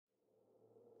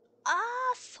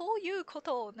そういうこ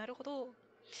と。なるほど。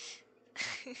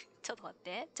ちょっと待っ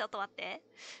て。ちょっと待って。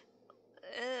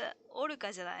オル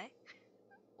カじゃない？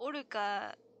オル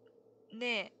カ、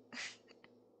ね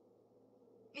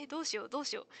え。どうしよう、どう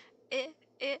しよう。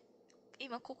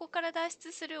今ここから脱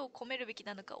出するを込めるべき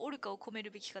なのか、オルカを込め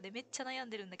るべきかでめっちゃ悩ん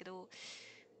でるんだけど、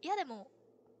いやでも、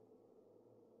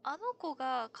あの子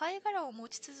が貝殻を持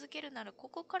ち続けるなら、こ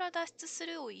こから脱出す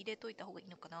るを入れといた方がいい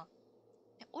のかな。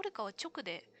オルカは直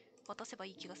で渡せば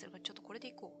いい気がするから、ちょっとこれで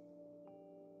いこ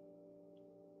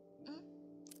う。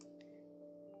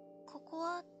ここ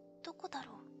はどこだ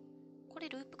ろう。これ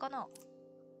ループかな。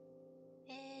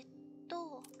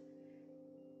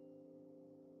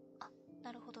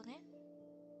なるほどね。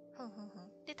ふんふんふ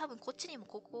ん。で、多分こっちにも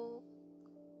ここ、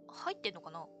入ってんの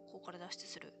かな、ここから脱出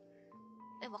する。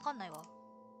わかんないわ。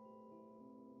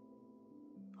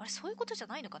あれ、そういうことじゃ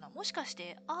ないのかな。もしかし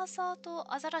て、アーサー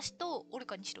とアザラシとオル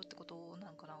カにしろってこと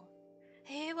なんかな。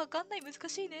わかんない。難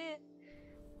しいね。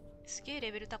すげえ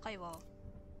レベル高いわ。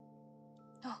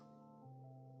あ、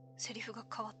セリフが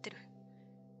変わってる。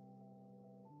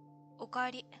おか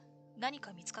えり。何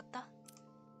か見つかった？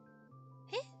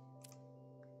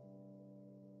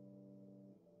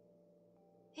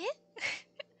え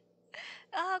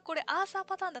これアーサー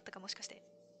パターンだったか、もしかして。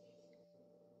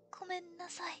ごめんな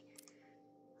さい。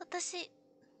私、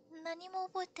何も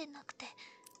覚えてなくて。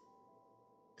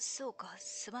そうか、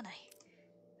すまない。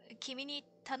君に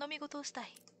頼み事をした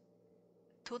い。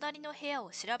隣の部屋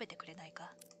を調べてくれない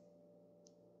か？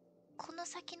この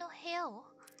先の部屋を？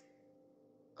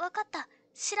わかった。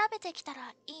調べてきた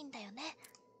らいいんだよね。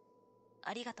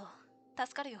ありがとう。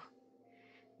助かるよ。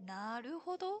なる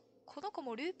ほど。この子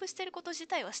もループしてること自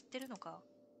体は知ってるのか。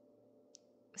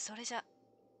それじゃ、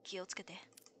気をつけて。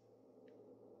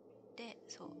で、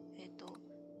そう、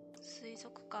水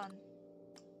族館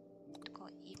とか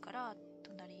いいから、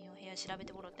隣の部屋調べ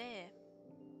てもろて、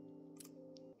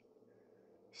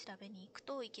調べに行く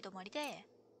と行き止まりで、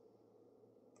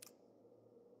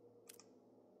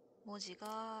文字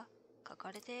が書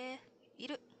かれてい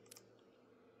る。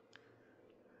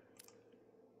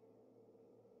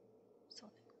そう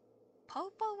ね。パ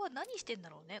ウパウは何してんだ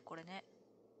ろうね、これね。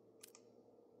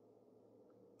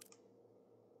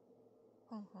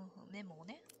メモを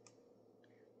ね。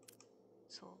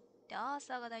そう。で、アー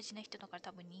サーが大事な人だから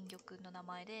多分人魚くんの名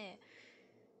前で、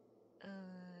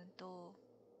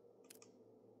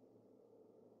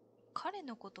彼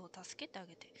のことを助けてあ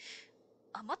げて。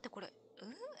待って、これ、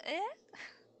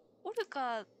オル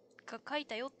カが書い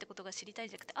たよってことが知りたいん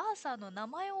じゃなくて、アーサーの名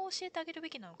前を教えてあげるべ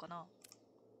きなのかな。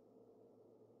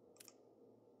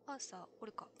アーサー、オ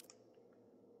ルカ。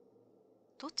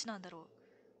どっちなんだろう。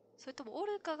それともオ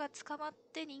ルカが捕まっ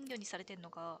て人魚にされてんの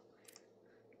か。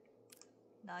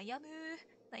悩ん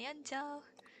じゃう。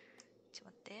ちょ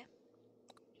っと待って。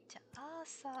じゃあ、アー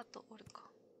サーとオルカ。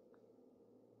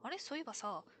あれ、そういえば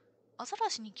さ、アザラ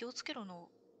シに気をつけろの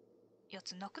や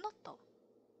つなくなった？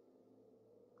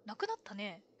なくなった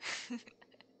ね。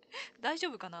大丈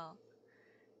夫かな。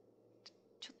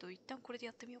ちょっと一旦これで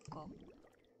やってみようか。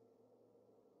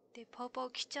で、パウパ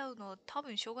ウ切っちゃうのは多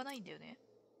分しょうがないんだよね。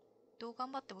どう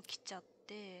頑張っても切っちゃっ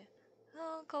て、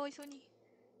かわいそうに。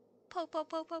パウパウ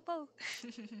パウパウパウ。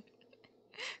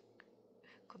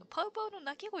このパウパウの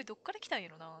鳴き声どっから来たんや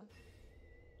ろな。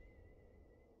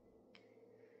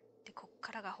で、こっ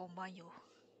からが本番よ。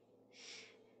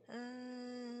ア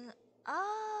ー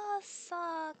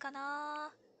サーか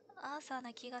な。アーサー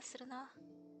な気がするな。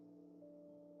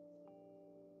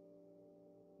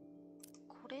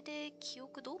これで記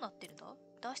憶どうなってるんだ？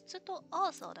脱出とア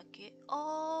ーサーだっけ？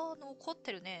残っ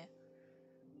てるね。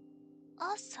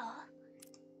アーサー？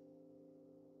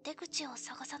出口を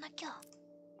探さなきゃ。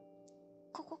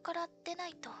ここから出な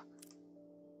いと。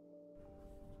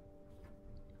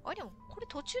でも、これ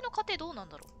途中の過程どうなん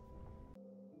だろう。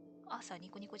アーサーニ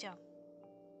コニコじゃん。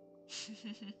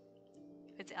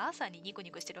別にアーサーにニコ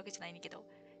ニコしてるわけじゃないんだけど。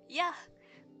いや、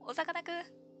お魚くん。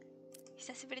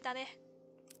久しぶりだね。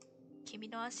君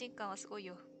の安心感はすごい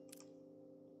よ。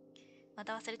ま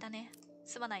た忘れたね。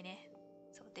すまないね。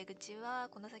そう、出口は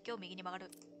この先を右に曲が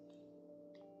る。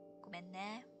ごめん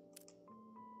ね。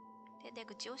で、出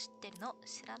口を知ってるの？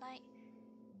知らない。違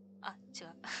う。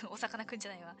お魚くんじ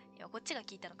ゃないわ。今こっちが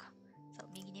聞いたのか。そう、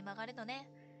右に曲がるのね。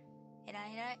えら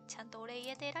いえらい。ちゃんとお礼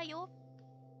言えてえらいよ。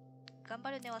頑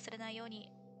張るね、忘れないよう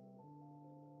に。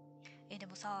で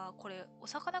もさ、これ、お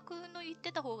魚くんの言っ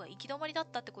てた方が行き止まりだっ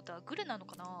たってことはグルなの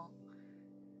かな。ど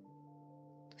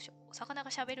うしよう。お魚が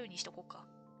喋るにしとこうか。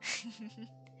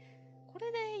こ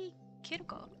れでいける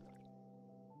か？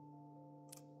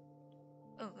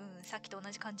さっきと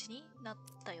同じ感じになっ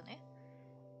たよね。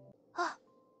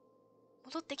戻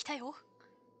戻ってきたよ。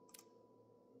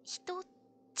人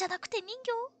じゃなくて人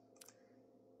形？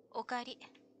おかえり。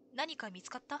何か見つ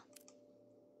かった？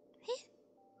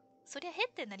そりゃへ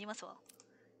ってなりますわ。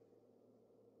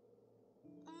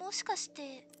もしかし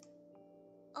て、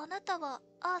あなたは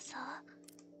アーサー？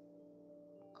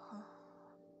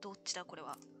どっちだこれ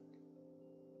は。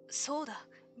そうだ、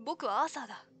僕はアーサー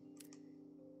だ。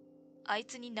あい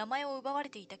つに名前を奪われ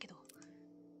ていたけど、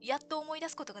やっと思い出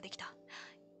すことができた。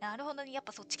なるほどね、やっ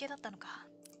ぱそっち系だったのか。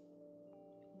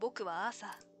僕はアーサー。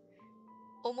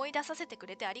思い出させてく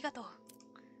れてありがとう。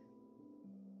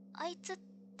あいつっ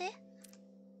て？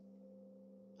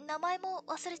名前も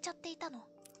忘れちゃっていたの？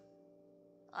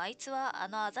あいつはあ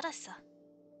のアザラシさ。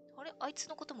あれ、あいつ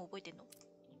のことも覚えてんの？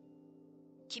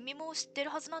君も知ってる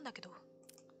はずなんだけど。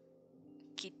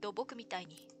きっと僕みたい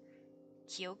に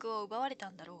記憶を奪われた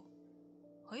んだろ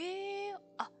う。へえ、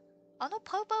あの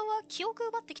パウパウは記憶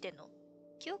奪ってきてんの？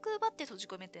記憶奪って閉じ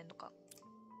込めてんのか。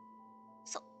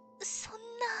そんな。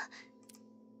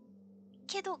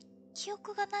けど、記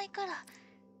憶がないから、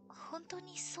本当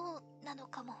にそうなの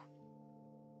かも。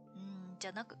じ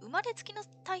ゃなく、生まれつきの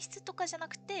体質とかじゃな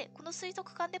くて、この水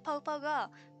族館でパウパウが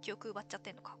記憶奪っちゃっ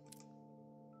てんのか。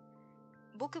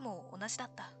僕も同じだっ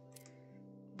た。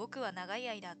僕は長い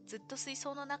間ずっと水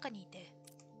槽の中にいて、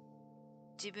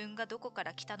自分がどこか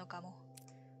ら来たのかも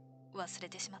忘れ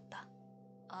てしまった。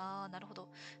なるほど。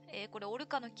これオル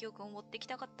カの記憶を持ってき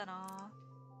たかったな。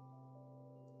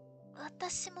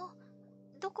私も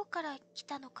どこから来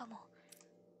たのかも、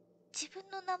自分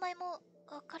の名前も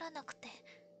わからなくて。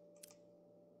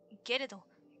けれど、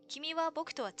君は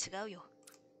僕とは違うよ。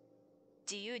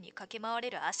自由に駆け回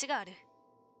れる足がある。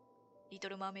リト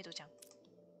ルマーメイドじゃん。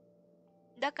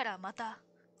だからまた、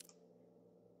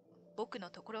僕の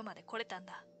ところまで来れたん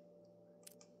だ。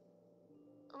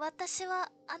私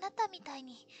はあなたみたい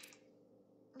に、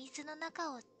水の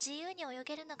中を自由に泳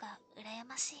げるのが羨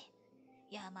ましい。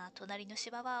いや、まあ、隣の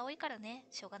芝は青いからね、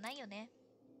しょうがないよね。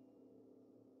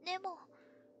でも、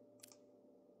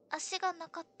足がな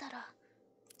かったら、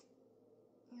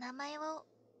名前を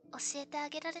教えてあ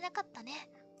げられなかったね。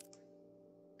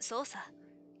そうさ、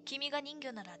君が人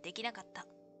魚ならできなかった。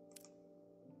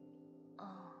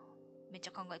めっち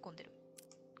ゃ考え込んでる。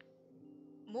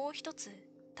もう一つ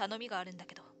頼みがあるんだ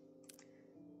けど。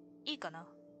いいかな？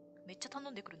めっちゃ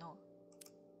頼んでくるな。ど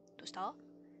うした？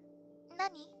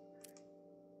何？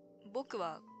僕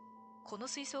はこの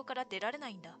水槽から出られな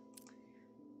いんだ。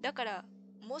だから、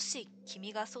もし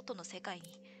君が外の世界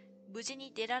に無事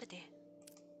に出られて、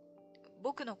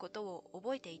僕のことを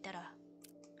覚えていたら、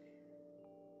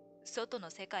外の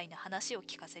世界の話を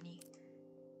聞かせに、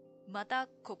また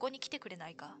ここに来てくれな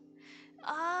いか？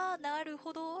なる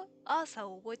ほど。アーサー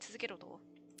を覚え続けろと。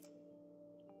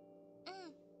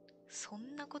そ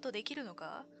んなことできるの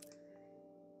か？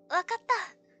わかっ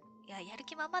た。やる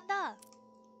気満々だ。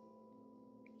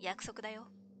約束だよ。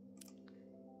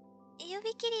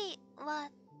指切りは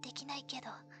できないけど、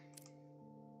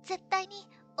絶対に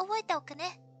覚えておく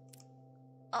ね。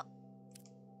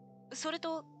それ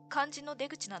と肝心の出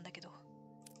口なんだけど。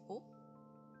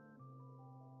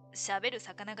喋る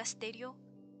魚が知っているよ。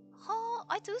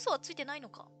あいつ嘘はついてないの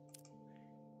か。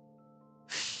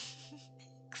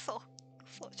くそ、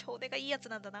少年がいいやつ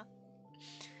なんだな。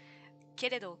け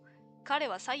れど、彼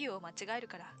は左右を間違える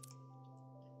から、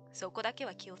そこだけ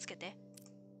は気をつけて。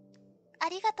あ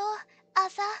りがとう、アー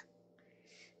サ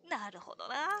ー。なるほど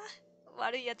な。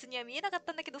悪いやつには見えなかっ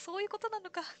たんだけど、そういうことなの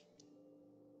か。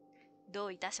ど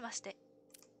ういたしまして。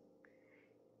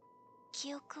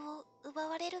記憶を奪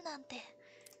われるなんて。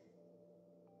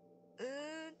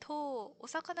お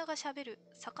魚がしゃべる。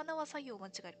魚は左右を間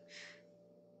違える。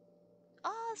ア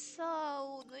ーサー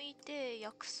を抜いて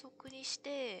約束にし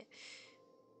て、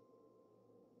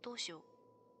どうしよう。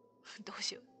どう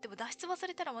しよう。でも脱出忘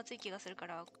れたらまずい気がするか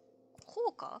ら、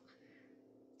こうか？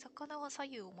魚は左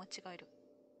右を間違える。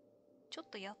ちょっ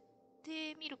とやっ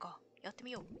てみるか。やって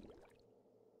みよう。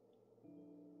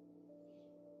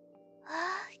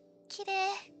綺麗。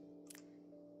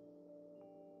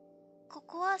こ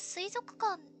こは水族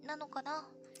館なのかな？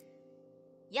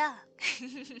やあ。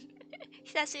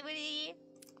久しぶり。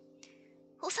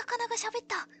お魚が喋っ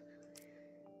た。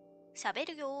喋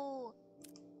るよ。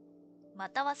ま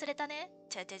た忘れたね。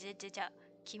ちゃ。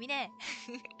君ね。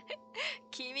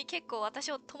君結構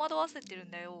私を戸惑わせてる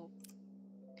んだよ。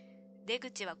出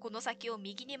口はこの先を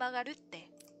右に曲がるって、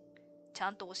ち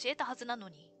ゃんと教えたはずなの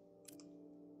に。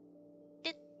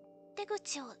出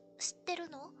口を知ってる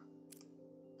の？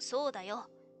そうだよ。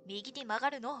右に曲が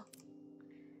るの。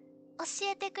教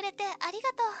えてくれてありが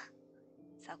と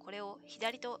う。さあ、これを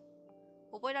左と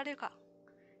覚えられるか？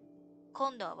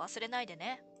今度は忘れないで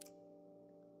ね。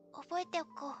覚えてお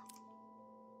こう。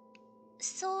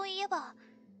そういえば、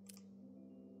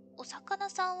お魚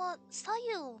さんは左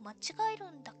右を間違え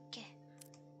るんだっけ？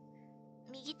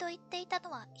右と言っていた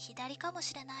のは左かも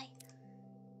しれない。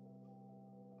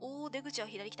おー、出口は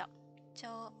左来た。じ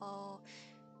ゃあ、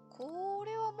こ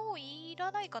れはもうい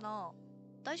らないかな？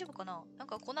大丈夫かな？なん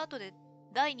かこの後で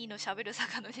第2の喋る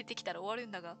魚出てきたら終わる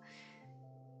んだが。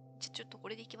ちょっとこ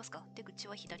れでいきますか。出口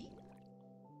は左？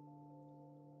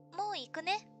もう行く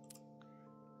ね。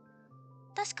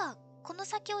確かこの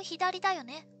先を左だよ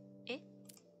ね。え？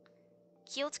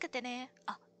気をつけてね。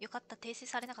あ、よかった。訂正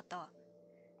されなかったわ。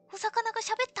お魚が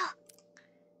喋った。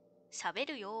喋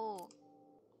るよ。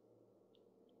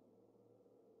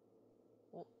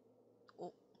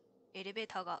お、エレベー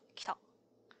ターが来た。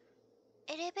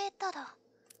エレベーターだ。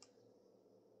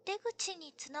出口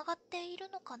につながっている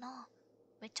のかな？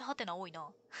めっちゃハテナ多いな。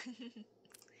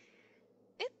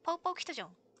え、パウパウ来たじゃ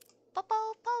ん。パパ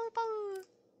ウパウパウ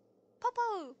パパ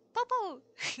ウパパウ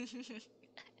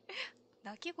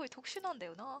鳴き声特殊なんだ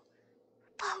よな。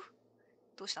パウ。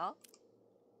どうした？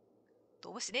ど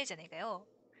うもしねえじゃねえかよ。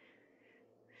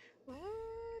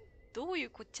どういう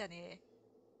こっちゃね。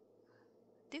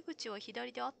出口は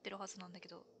左で合ってるはずなんだけ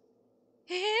ど。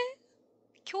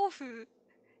恐怖。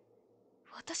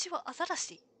私はアザラ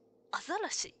シ。アザラ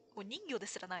シ？もう人魚で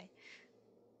すらない。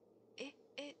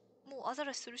もうアザ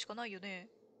ラシするしかないよね。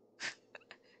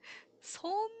そ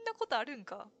んなことあるん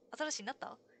か。アザラシになっ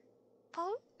た？パ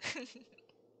ウ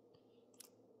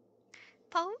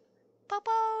パウパ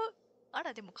パウ。あ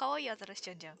ら、でも可愛いアザラシ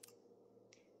ちゃんじゃん。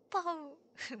パウも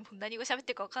う何語喋っ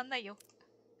てるかわかんないよ。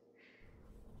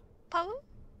パウ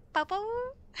パパウ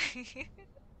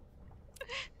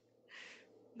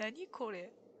何これ。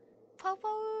パウパ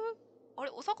ウ。あ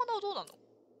れ、お魚はどうなの？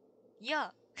い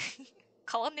や、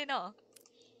変わんねえな。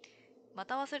ま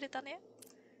た忘れたね。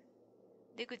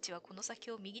出口はこの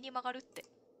先を右に曲がるって。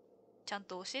ちゃん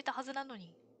と教えたはずなの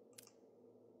に。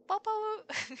パウパ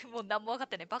ウもう何も分かっ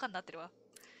てない。バカになってるわ。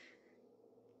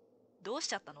どうし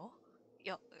ちゃったの？い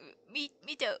や、見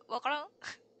てわからん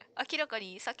明らか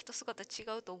にさっきと姿違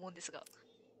うと思うんですが。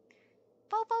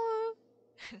パウパウ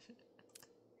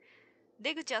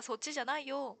出口はそっちじゃない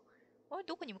よ。あれ、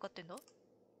どこに向かってんだ？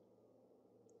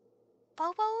パ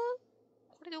ウパウ。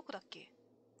これどこだっけ？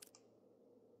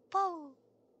パウ。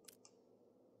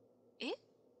え？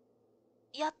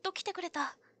やっと来てくれ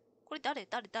た。これ誰？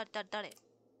待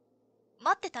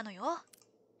ってたのよ。あ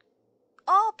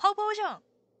あ、パウパウじゃん。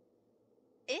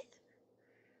え？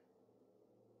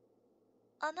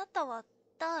あなたは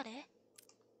誰？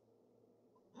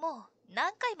もう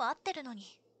何回も会ってるのに。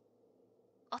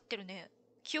合ってるね。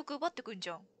記憶奪ってくんじ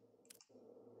ゃん。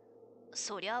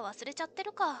そりゃ忘れちゃって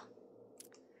るか。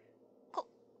ご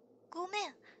めん。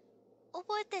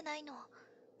覚えてないの。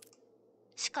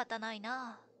仕方ない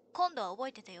な。今度は覚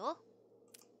えててよ。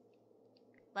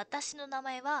私の名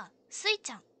前はスイ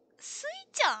ちゃん。スイ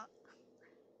ちゃん？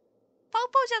パウ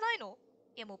パウじゃないの？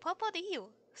いやもうパウパウでいいよ。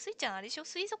スイちゃんあれでしょ？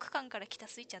水族館から来た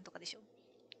スイちゃんとかでしょ？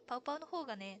パウパウの方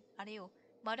がね、あれよ。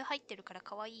丸入ってるから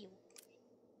可愛いよ。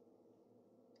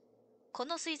こ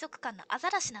の水族館のアザ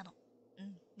ラシなの。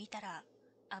見たら、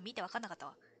見てわかんなかった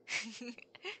わ。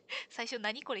最初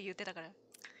何これ言ってたから。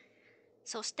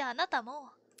そしてあなたも、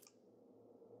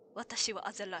私は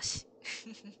アザラシ。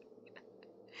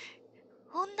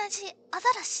同じアザ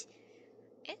ラシ。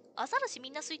アザラシみ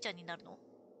んなスイちゃんになるの？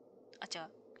違う。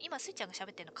今スイちゃんが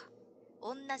喋ってんのか。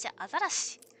同じアザラ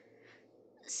シ。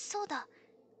そうだ。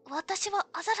私は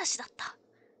アザラシだった。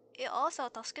アーサ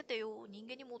ー助けてよ。人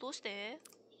間に戻して。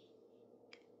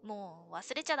もう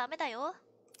忘れちゃダメだよ。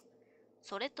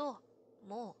それと、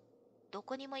もう、ど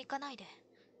こにも行かないで。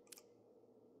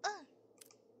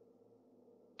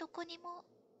どこにも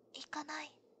行かな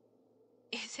い。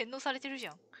洗脳されてるじ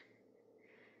ゃん。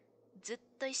ずっ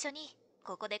と一緒に、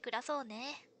ここで暮らそう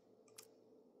ね。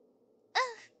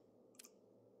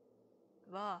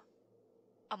ま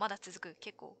だ続く。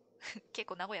結構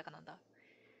和やかなんだ。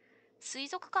水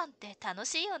族館って楽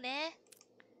しいよね。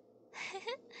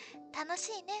楽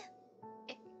しいね。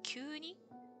急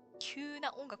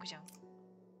な音楽じゃん。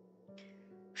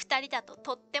二人だと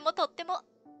とっても。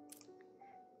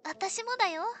私もだ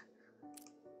よ。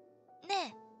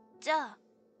ねえ、じゃあ。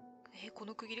こ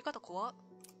の区切り方怖っ。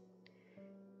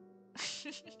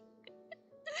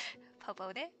パウパ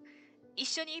ウね。一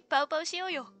緒にパウパウしよ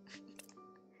うよ。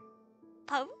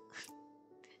パウ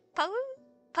パウ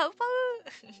パウパ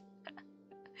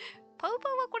ウ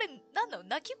はこれ何なの？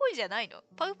鳴き声じゃないの？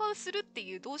パウパウするって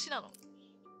いう動詞なの？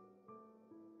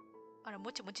あら、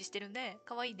もちもちしてるね。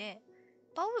かわいいね。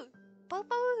パウ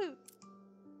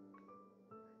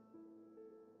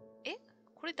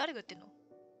れ誰が言ってんの？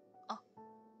あ、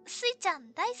スイちゃ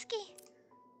ん大好き。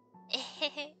えへ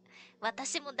へ、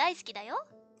私も大好きだよ。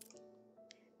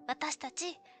私た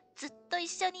ちずっと一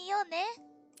緒にいようね。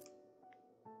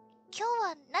今日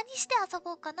は何して遊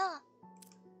ぼうかな。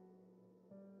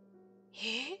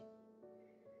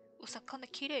お魚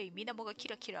きれい、水面がキ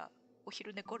ラキラ、お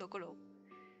昼寝ゴロゴロ。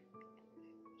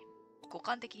五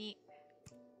感的に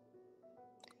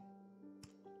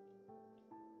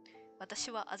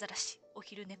私はアザラシ、お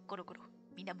昼寝ゴロゴロ、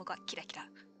水面がキラキラ。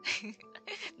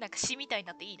なんか詩みたいに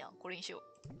なっていいな。これにしよう。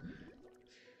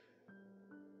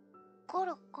ゴ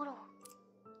ロゴロ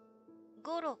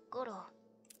ゴロゴロ、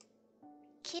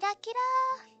キラキラ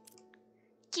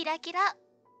キラキラ。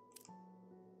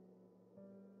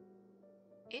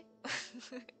え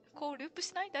こうループ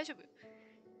しない？大丈夫？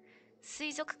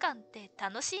水族館って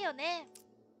楽しいよね。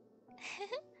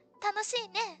楽しい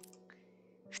ね。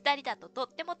二人だととっ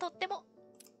てもとっても。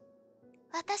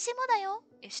私もだよ。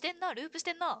してんな、ループし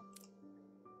てんな。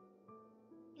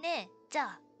ねえ、じゃ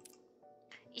あ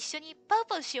一緒にパウ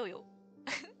パウしようよ。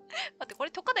待って、こ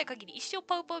れ解かない限り一生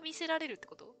パウパウ見せられるって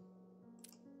こと？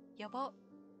やば。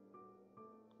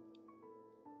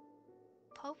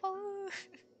パウパウ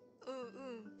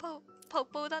パウ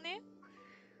パウだね。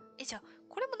じゃあ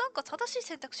これもなんか正しい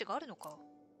選択肢があるのか。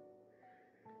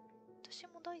私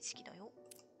も大好きだよ。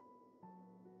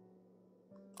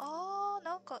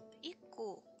なんか一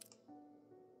個、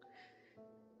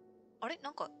あれな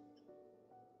んか、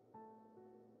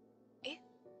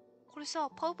これさ、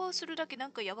パウパウするだけな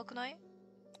んかやばくない？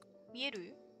見え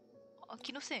る？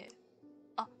気のせい？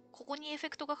ここにエフェ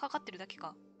クトがかかってるだけ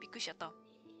か。びっくりしちゃった。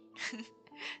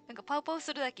なんかパウパウ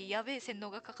するだけやべえ洗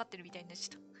脳がかかってるみたいになっち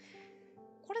ゃった。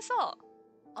これさ、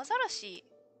アザラシ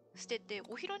捨てて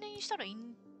お昼寝にしたらいい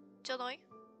んじゃない？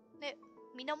ね、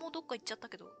みなもどっか行っちゃった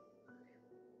けど。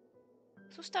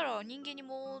そしたら人間に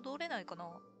戻れないか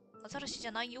な。アザラシじ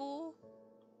ゃないよ。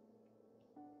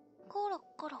ゴロ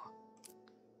ゴロ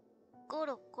ゴ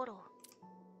ロゴロ。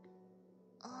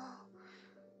あ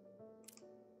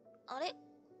れ、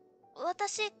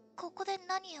私ここで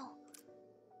何を？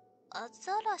ア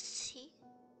ザラシ？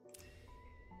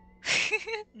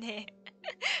ね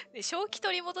え正気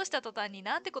取り戻した途端に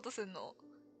なんてことすんの？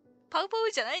パウパウ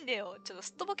じゃないんだよ。ちょっと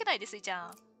すっとぼけないで、スイちゃ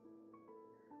ん。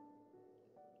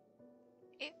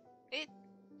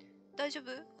大丈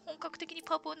夫？本格的に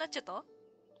パウパウになっちゃった？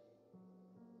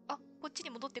こっち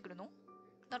に戻ってくるの？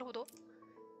なるほど。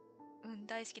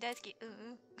大好き大好き。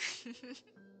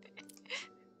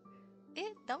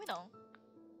ダメなん？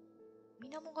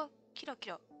水面がキラキ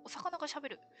ラ、お魚がしゃべ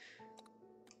る。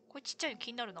これちっちゃいの気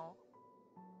になるな。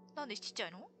なんでちっちゃ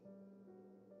いの？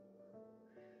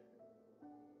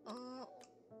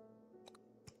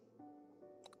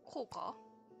こうか？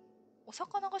お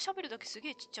魚がしゃべるだけすげ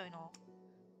えちっちゃいな。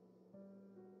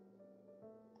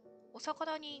お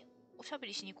魚におしゃべ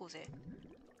りしに行こうぜ。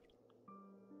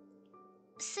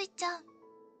スイちゃん、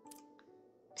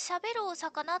しゃべるお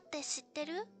魚って知って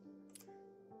る？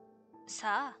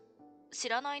さあ、知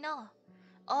らないな。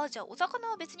じゃあお魚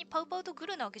は別にパウパウとグ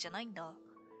ルなわけじゃないんだ。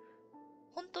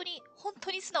本当に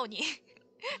素直に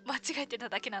間違えてた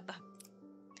だけなんだ。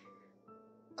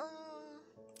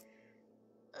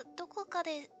どこか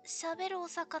で喋るお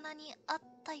魚に会っ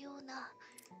たような。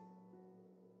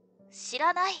知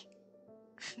らない。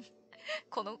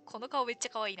この顔めっち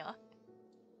ゃ可愛いな。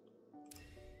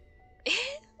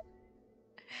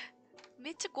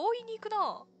めっちゃ強引に行く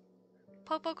な。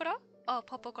パウパウから？パウ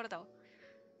パウからだ。は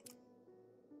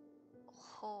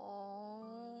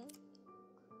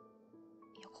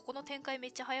ー。いや、ここの展開め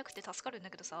っちゃ早くて助かるんだ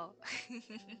けどさ。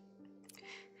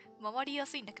回りや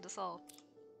すいんだけどさ。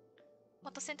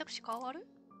また選択肢変わる？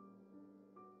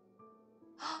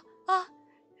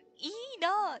いい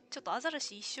な。ちょっとアザラ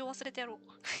シ一生忘れてやろう。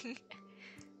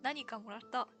何かもらっ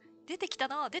た。出てきた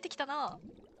な。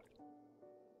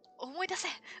思い出せ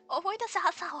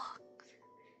朝を。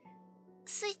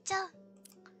スイちゃん、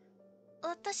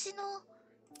私の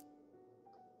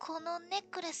このネッ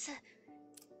クレス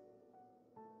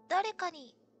誰か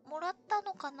にもらった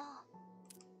のかな？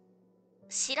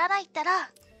知らないった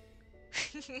ら。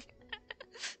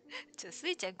ス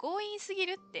イちゃん強引すぎ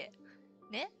るって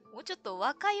ね。もうちょっと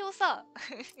和解をさ。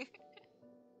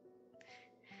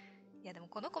いやでも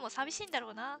この子も寂しいんだ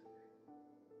ろうな。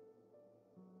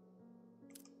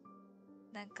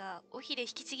なんか尾ひれ引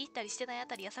きちぎったりしてないあ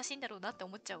たり優しいんだろうなって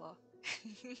思っちゃうわ。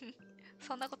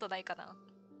そんなことないかな。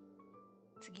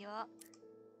次は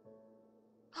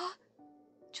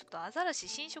ちょっとアザラシ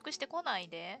侵食してこない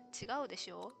で。違うで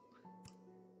しょ。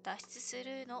脱出す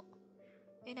るの。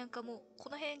なんかもうこ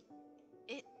の辺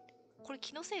これ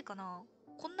気のせいかな。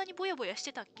こんなにボヤボヤし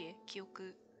てたっけ、記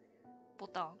憶ボ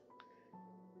タン。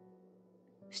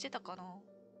してたかな。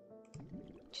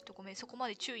ちょっとごめん、そこま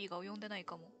で注意が及んでない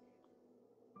かも。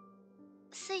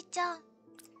スイちゃん。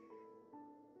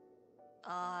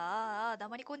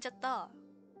黙り込んじゃった。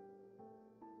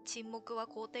沈黙は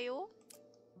肯定よ。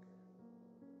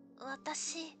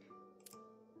私、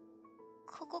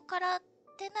ここから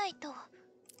出ないと。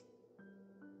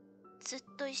ずっ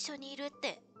と一緒にいるっ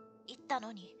て言った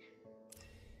のに。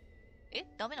え、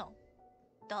ダメなの？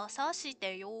出さし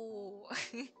てよ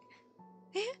ー。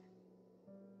え？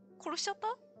殺しちゃっ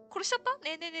た？殺しちゃった？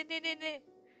ねえねえねえねえねえね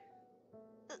え。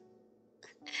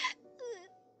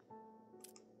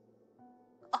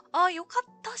よかっ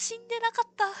た。死んでなかっ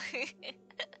た。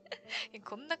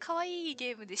こんな可愛い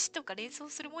ゲームで死とか連想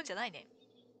するもんじゃないね。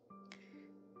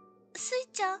スイ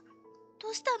ちゃん、ど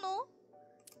うしたの？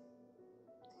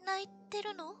泣いて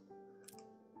るの？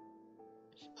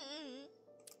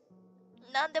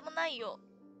なんでもないよ。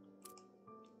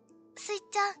スイ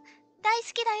ちゃん、大好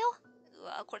きだよ。う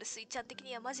わ、これスイちゃん的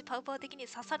にはマジパウパウ的に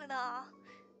刺さるな。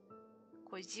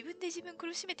これ自分で自分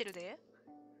苦しめてるで。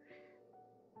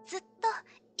ずっと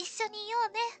一緒にいよ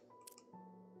うね。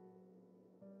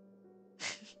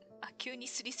急に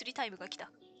スリスリタイムが来た。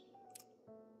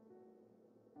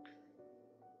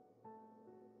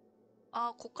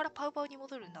こっからパウパウに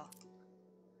戻るんだ。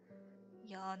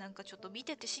いやー、なんかちょっと見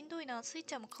ててしんどいな。スイ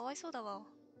ちゃんもかわいそうだわ。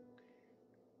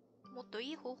もっと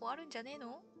いい方法あるんじゃねえ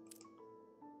の？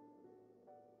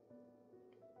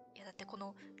いやだってこ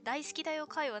の大好きだよ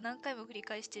回は何回も繰り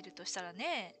返してるとしたら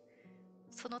ね、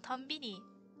そのたんびに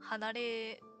離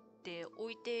れて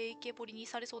置いていけぼりに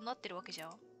されそうになってるわけじゃ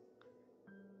ん。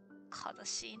悲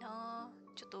しいな。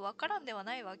ちょっとわからんでは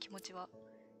ないわ、気持ちは。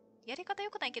やり方良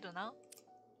くないけどな。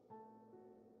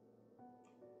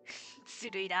ず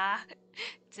るいな。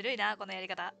ずるいな、このやり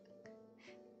方。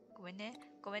ごめんね。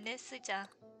ごめんね、スイちゃん。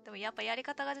でもやっぱやり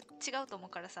方が違うと思う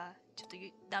からさ、ちょっと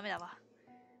ダメだわ。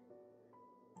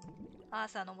アー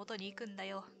サーの元に行くんだ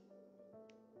よ。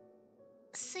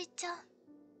スイちゃん。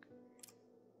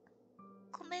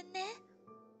ごめんね。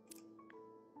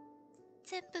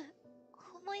全部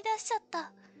思い出しちゃっ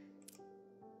た。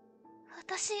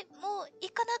私、もう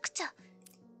行かなくちゃ。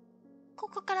こ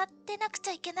こから出なくち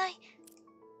ゃいけない。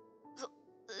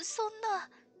そんな。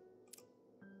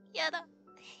やだ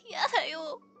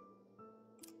よ。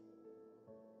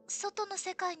外の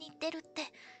世界に出るって、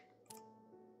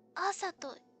アーサー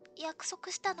と約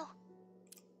束したの。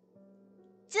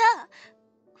じゃあ、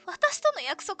私との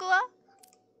約束は？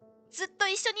ずっと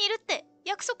一緒にいるって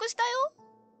約束したよ。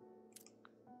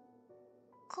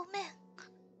ごめん。なん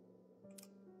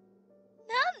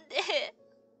で？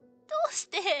どうし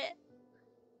て？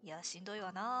いや、しんどい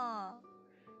わな。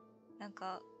なん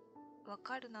か、わ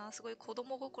かるな。すごい子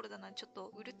供心だな。ちょっ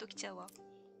とうるっときちゃうわ。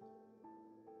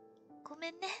ご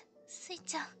めんね、スイ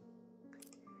ちゃん。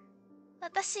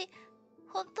私、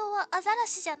本当はアザラ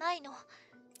シじゃないの。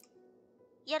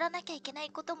やらなきゃいけな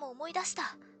いことも思い出し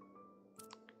た。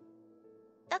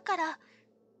だから、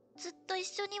ずっと一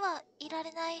緒にはいら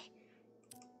れない。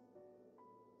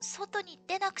外に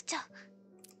出なくちゃ。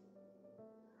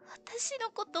私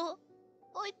のこと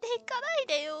置いていかない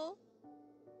でよ。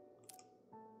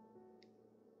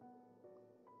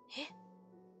え？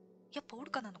やっぱオ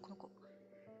ルカなのこの子。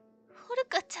オル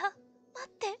カちゃん、待っ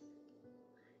て。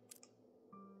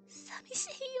寂しい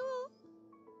よ。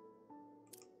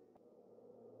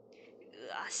う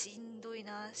わ、しんどい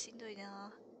な。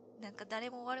なんか誰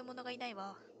も悪者がいない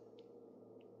わ。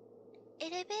エ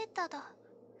レベーターだ。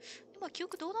今記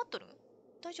憶どうなっとるん？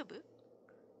大丈夫？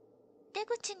出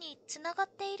口に繋がっ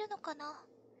ているのかな？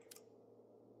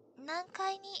何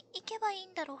階に行けばいい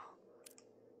んだろう。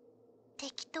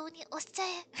適当に押しちゃえ。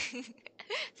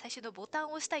最初のボタン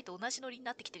を押したいと同じノリに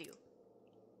なってきてるよ。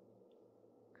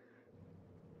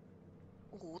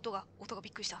音が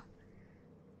びっくりした。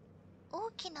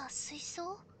大きな水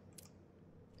槽？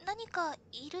何か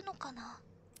いるのかな？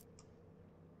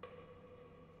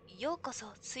ようこそ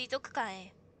水族館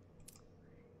へ。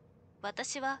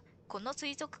私はこの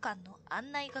水族館の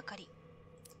案内係。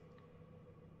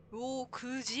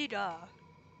クジラ。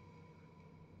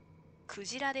ク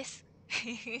ジラです。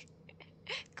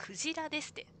クジラで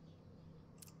すって。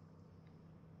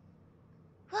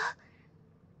わ、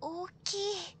大きい。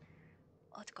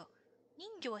てか、人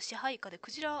魚は支配下で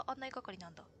クジラ案内係な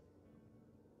んだ。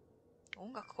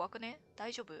音楽怖くね？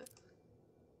大丈夫？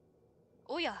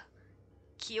おや、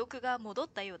記憶が戻っ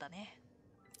たようだね。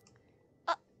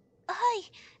は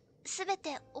い、すべ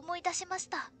て思い出しまし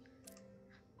た。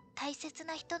大切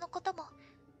な人のことも、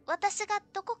私が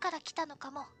どこから来たのか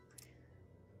も。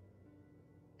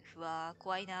うわー、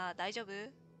怖いな。大丈夫？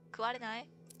食われない？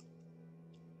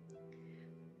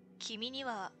君に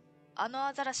はあの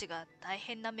アザラシが大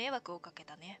変な迷惑をかけ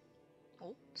たね。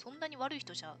お、そんなに悪い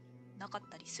人じゃなかっ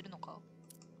たりするのか？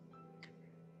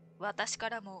私か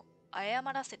らも謝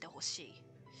らせてほしい。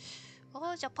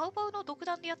ああ、じゃあパウパウの独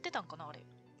断でやってたんかな、あれ。いえ、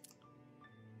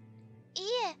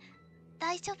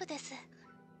大丈夫です。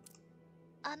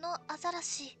あのアザラ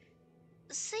シ、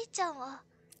スイちゃんは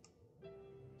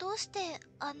どうして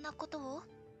あんなことを？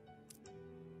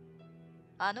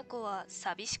あの子は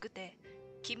寂しくて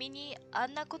君にあ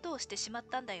んなことをしてしまっ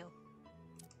たんだよ。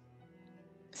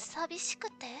寂しく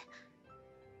て？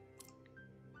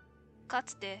か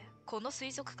つてこの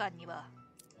水族館には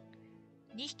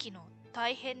2匹の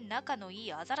大変仲のい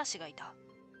いアザラシがいた。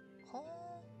ほーん。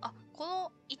あ、こ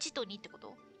の1と2ってこ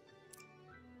と？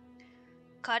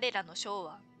彼らのショー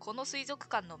はこの水族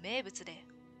館の名物で、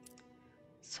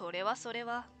それは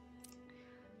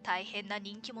大変な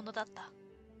人気者だった。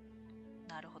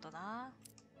なるほどな。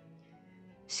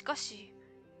しかし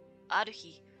ある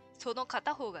日その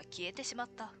片方が消えてしまっ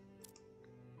た。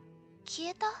消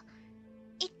えた？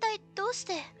一体どうし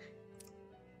て？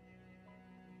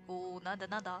おお、なんだ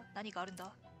なんだ、何があるん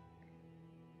だ？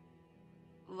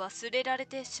忘れられ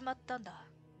てしまったんだ。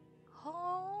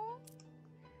は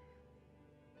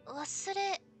あ。忘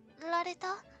れられ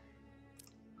た？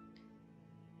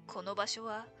この場所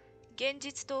は現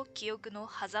実と記憶の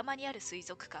狭間にある水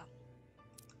族館。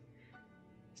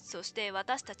そして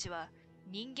私たちは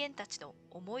人間たちの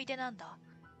思い出なんだ。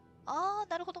ああ、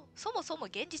なるほど。そもそも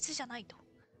現実じゃないと。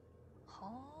はあ。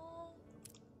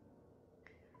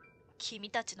君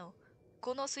たちの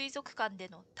この水族館で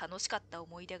の楽しかった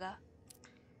思い出が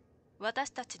私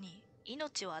たちに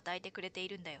命を与えてくれてい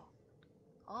るんだよ。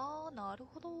ああ、なる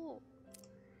ほど。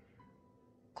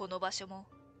この場所も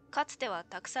かつては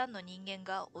たくさんの人間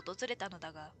が訪れたの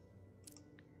だが、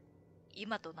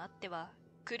今となっては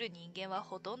来る人間は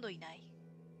ほとんどいない。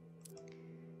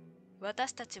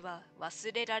私たちは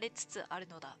忘れられつつある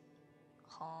のだ。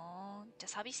はあ、じゃあ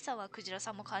寂しさはクジラ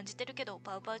さんも感じてるけど、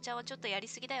パウパウちゃんはちょっとやり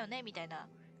すぎだよねみたいな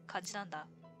感じなんだ。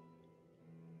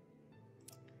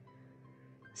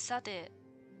さて、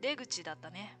出口だった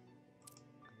ね。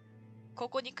こ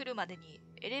こに来るまでに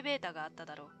エレベーターがあった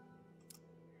だろう。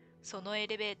そのエ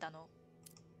レベーターの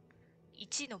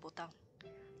1のボタン、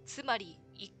つまり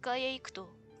1階へ行くと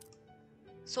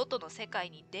外の世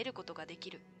界に出ることができ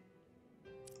る。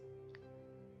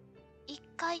1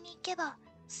階に行けば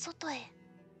外へ。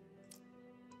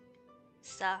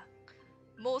さ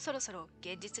あ、もうそろそろ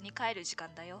現実に帰る時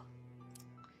間だよ。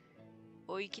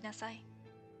お行きなさい。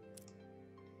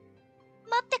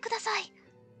待ってください。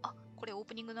あ、これオー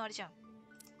プニングのあれじゃん。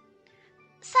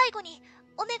最後に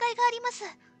お願いがあります。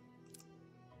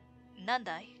なん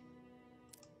だい？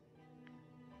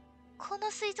この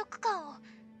水族館を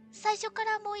最初か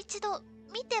らもう一度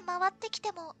見て回ってき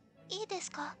てもいいで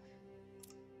すか？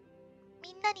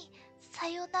みんなにさ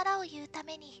よならを言うた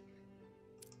めに。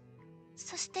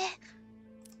そして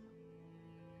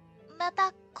ま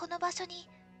たこの場所に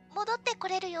戻ってこ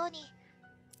れるように、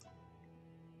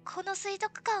この水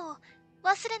族館を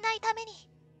忘れないために。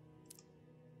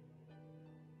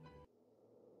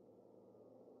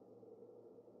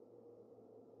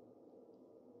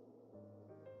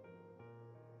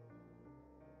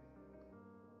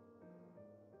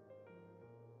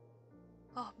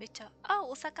あ、めっちゃ、あ、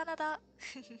お魚だ。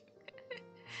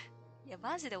いや、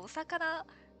マジでお魚、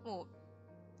も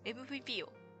う MVP よ。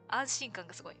安心感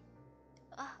がすごい。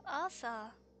あ、アーサー。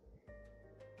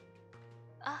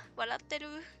あ、笑ってる。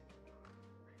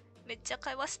めっちゃ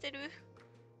会話してる。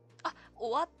あ、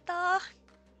終わった。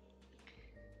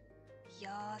い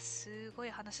やー、すごい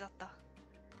話だった。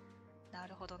な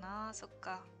るほどな、そっ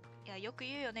か。いや、よく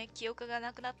言うよね。記憶が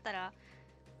なくなったら、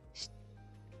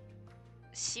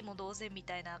死も同然み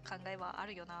たいな考えはあ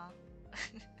るよな。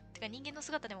てか人間の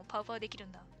姿でもパウパウできる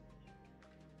んだ。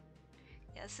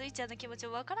いや、スイちゃんの気持ち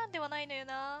はわからんではないのよ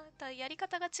な。ただやり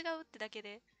方が違うってだけ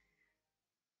で。ん？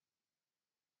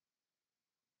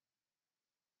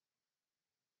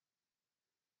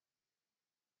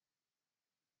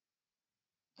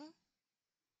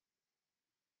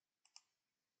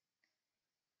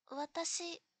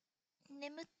私、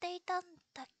眠っていたん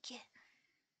だっけ？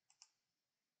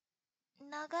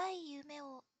長い夢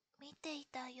を見てい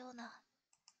たような。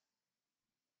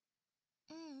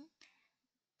うん、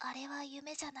あれは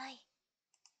夢じゃない。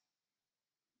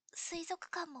水族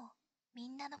館もみ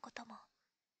んなのことも。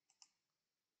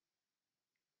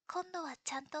今度は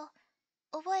ちゃんと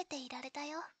覚えていられた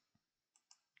よ。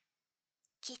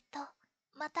きっと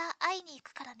また会いに行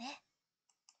くからね。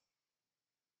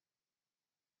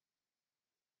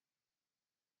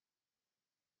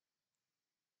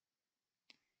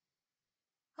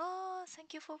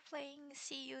Thank you for playing.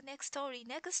 See you next story.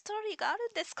 Next story がある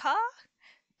んですか？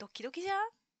ドキドキじゃん。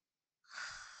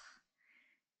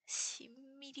し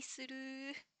んみりす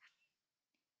る。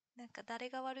なんか誰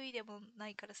が悪いでもな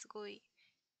いからすごい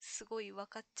分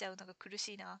かっちゃうのが苦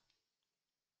しいな。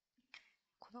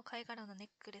この貝殻のネッ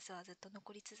クレスはずっと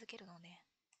残り続けるのね。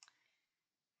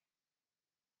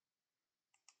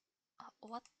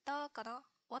終わったかな？終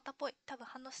わったっぽい。多分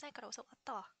反応しないから終わっ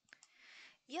たわ。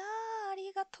いやー、あ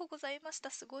りがとうございました。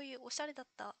すごいおしゃれだっ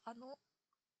た。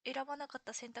選ばなかっ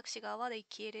た選択肢が泡で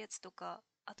消えるやつとか、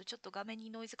あとちょっと画面に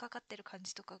ノイズかかってる感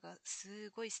じとかがす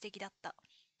ごい素敵だった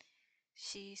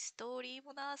し、ストーリー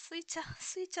もな、スイちゃん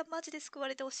マジで救わ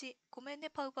れてほしい。ごめんね、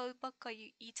パウパウばっか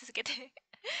り言い続けて。い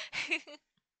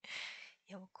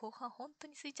やもう後半本当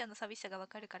にスイちゃんの寂しさがわ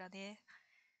かるからね。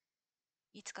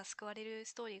いつか救われる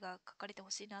ストーリーが書かれてほ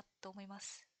しいなと思いま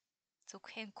す。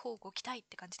続編乞うご期待っ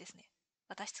て感じですね。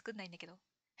私作んないんだけど。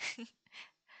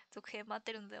続編待っ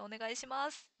てるのでお願いし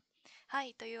ます。は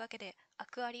い、というわけで、ア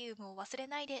クアリウムを忘れ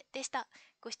ないででした。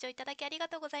ご視聴いただきありが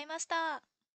とうございました。